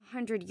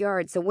200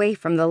 yards away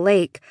from the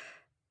lake,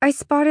 I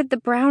spotted the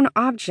brown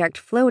object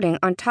floating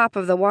on top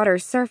of the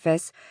water's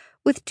surface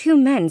with two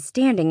men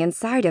standing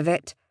inside of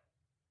it.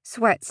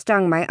 Sweat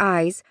stung my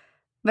eyes,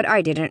 but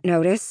I didn't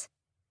notice.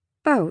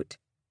 Boat,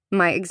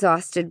 my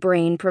exhausted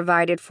brain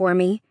provided for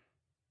me.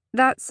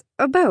 That's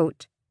a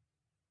boat.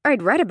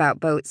 I'd read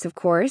about boats, of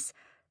course,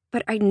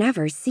 but I'd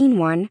never seen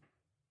one.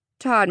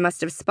 Todd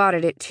must have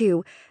spotted it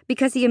too,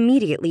 because he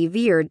immediately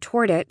veered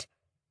toward it.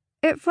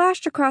 It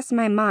flashed across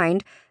my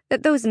mind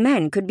that those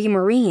men could be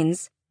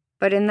Marines,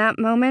 but in that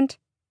moment,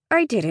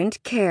 I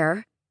didn't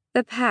care.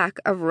 The pack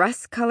of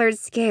rust-colored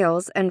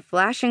scales and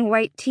flashing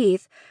white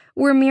teeth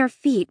were mere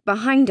feet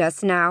behind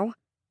us now.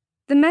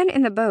 The men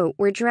in the boat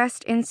were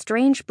dressed in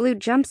strange blue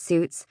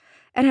jumpsuits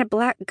and had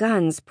black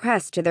guns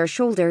pressed to their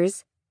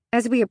shoulders.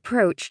 As we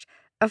approached,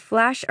 a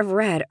flash of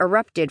red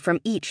erupted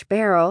from each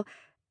barrel,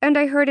 and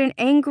I heard an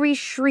angry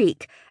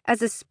shriek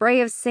as a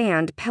spray of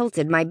sand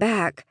pelted my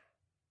back.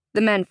 The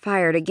men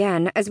fired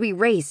again as we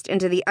raced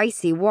into the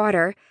icy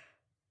water.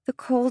 The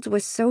cold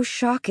was so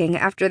shocking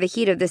after the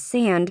heat of the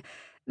sand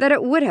that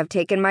it would have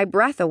taken my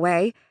breath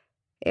away,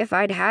 if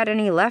I'd had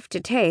any left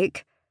to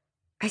take.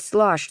 I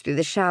sloshed through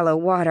the shallow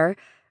water,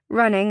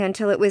 running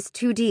until it was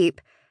too deep,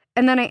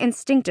 and then I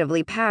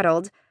instinctively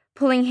paddled,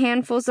 pulling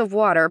handfuls of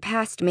water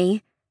past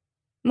me.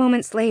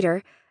 Moments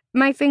later,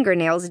 my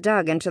fingernails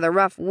dug into the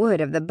rough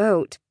wood of the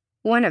boat.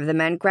 One of the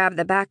men grabbed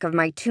the back of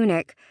my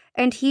tunic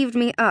and heaved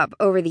me up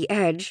over the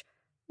edge,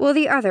 while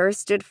the other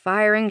stood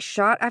firing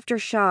shot after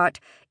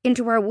shot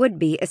into our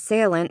would-be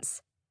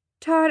assailants.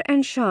 Todd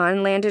and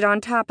Sean landed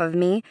on top of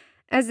me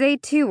as they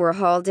too were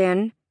hauled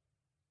in.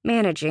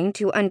 Managing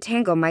to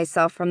untangle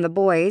myself from the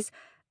boys,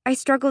 I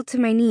struggled to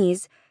my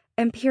knees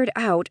and peered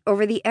out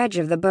over the edge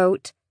of the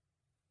boat.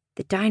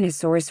 The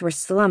dinosaurs were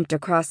slumped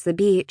across the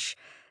beach,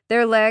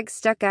 their legs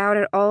stuck out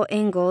at all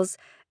angles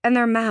and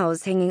their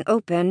mouths hanging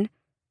open.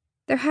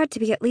 There had to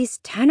be at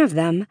least 10 of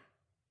them,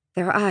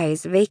 their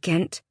eyes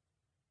vacant.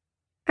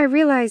 I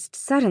realized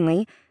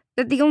suddenly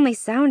that the only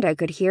sound I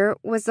could hear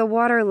was the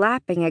water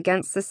lapping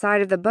against the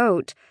side of the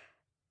boat,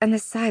 and the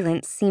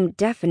silence seemed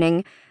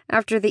deafening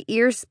after the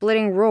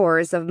ear-splitting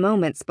roars of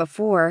moments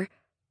before.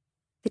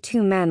 The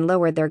two men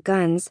lowered their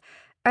guns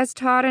as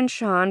Todd and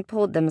Sean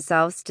pulled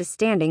themselves to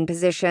standing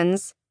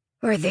positions.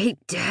 "Are they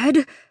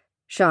dead?"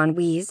 Sean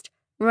wheezed,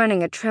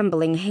 running a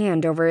trembling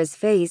hand over his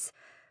face.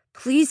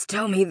 "Please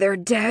tell me they're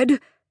dead."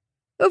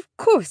 "Of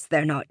course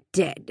they're not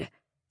dead,"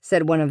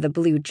 said one of the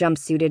blue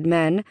jumpsuited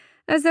men,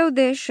 as though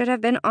this should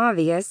have been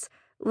obvious,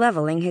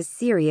 leveling his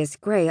serious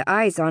gray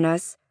eyes on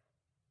us.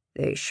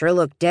 "They sure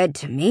look dead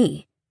to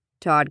me,"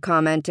 Todd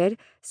commented,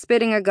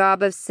 spitting a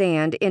gob of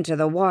sand into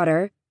the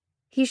water.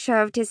 He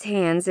shoved his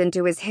hands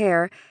into his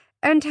hair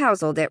and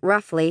tousled it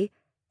roughly,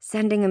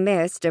 sending a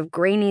mist of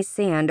grainy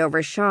sand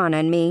over Sean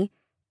and me.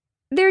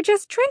 "They're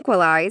just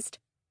tranquilized,"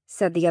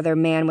 said the other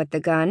man with the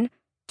gun,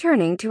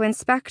 turning to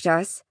inspect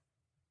us.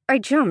 I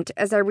jumped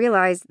as I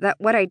realized that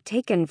what I'd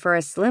taken for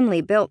a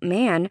slimly built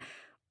man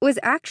was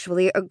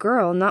actually a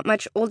girl not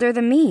much older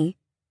than me.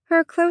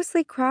 Her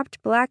closely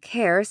cropped black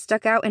hair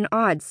stuck out in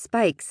odd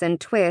spikes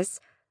and twists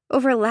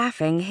over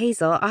laughing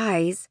hazel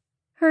eyes.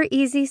 Her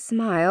easy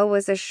smile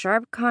was a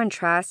sharp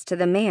contrast to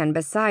the man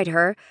beside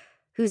her,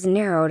 whose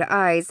narrowed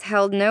eyes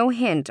held no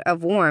hint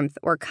of warmth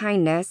or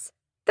kindness.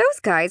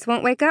 "Those guys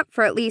won't wake up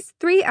for at least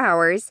 3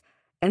 hours,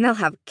 and they'll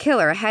have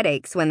killer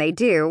headaches when they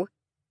do."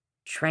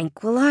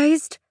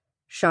 "Tranquilized?"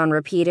 Sean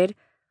repeated.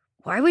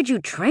 "Why would you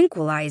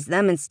tranquilize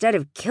them instead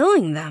of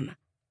killing them?"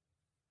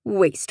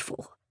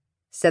 "Wasteful,"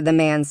 said the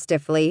man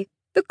stiffly.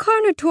 "The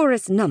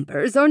Carnotaurus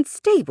numbers aren't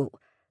stable.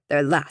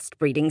 Their last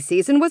breeding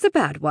season was a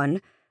bad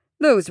one.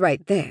 Those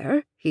right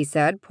there," he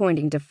said,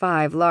 pointing to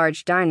 5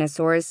 large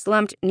dinosaurs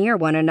slumped near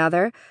one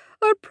another,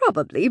 "are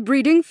probably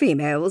breeding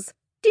females.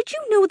 Did you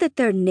know that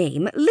their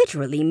name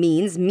literally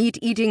means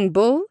meat-eating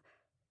bull?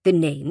 The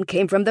name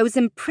came from those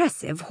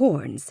impressive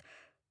horns.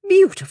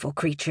 Beautiful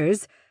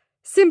creatures.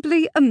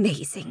 Simply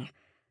amazing.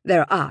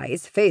 Their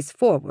eyes face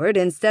forward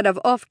instead of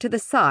off to the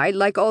side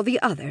like all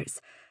the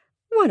others.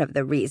 One of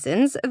the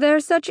reasons they're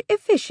such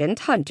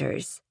efficient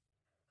hunters.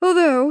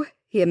 Although,"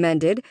 he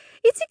amended,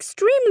 "it's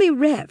extremely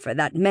rare for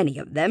that many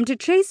of them to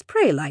chase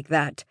prey like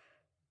that.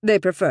 They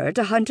prefer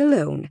to hunt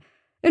alone.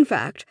 In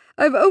fact,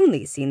 I've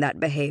only seen that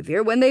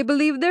behavior when they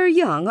believe their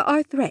young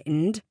are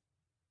threatened."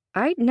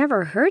 I'd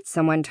never heard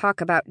someone talk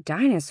about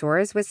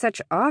dinosaurs with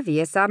such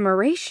obvious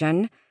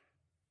admiration.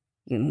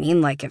 "You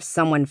mean like if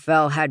someone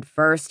fell head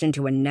first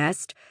into a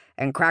nest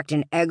and cracked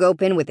an egg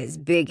open with his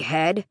big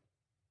head?"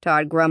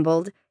 Todd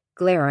grumbled,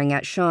 glaring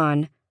at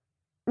Sean.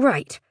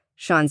 "Right,"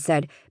 Sean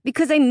said,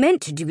 "because I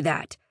meant to do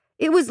that.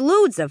 It was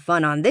loads of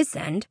fun on this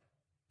end.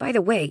 By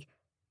the way,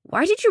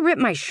 why did you rip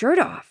my shirt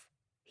off?"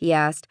 he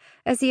asked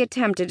as he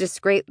attempted to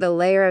scrape the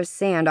layer of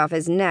sand off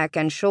his neck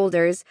and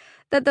shoulders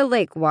that the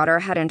lake water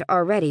hadn't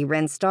already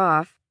rinsed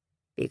off.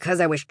 "Because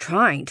I was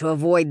trying to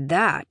avoid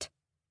that,"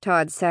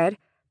 Todd said,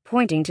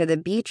 pointing to the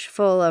beach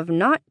full of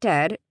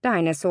not-dead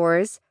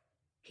dinosaurs.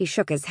 He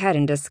shook his head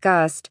in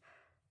disgust.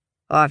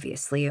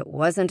 "Obviously, it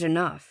wasn't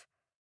enough.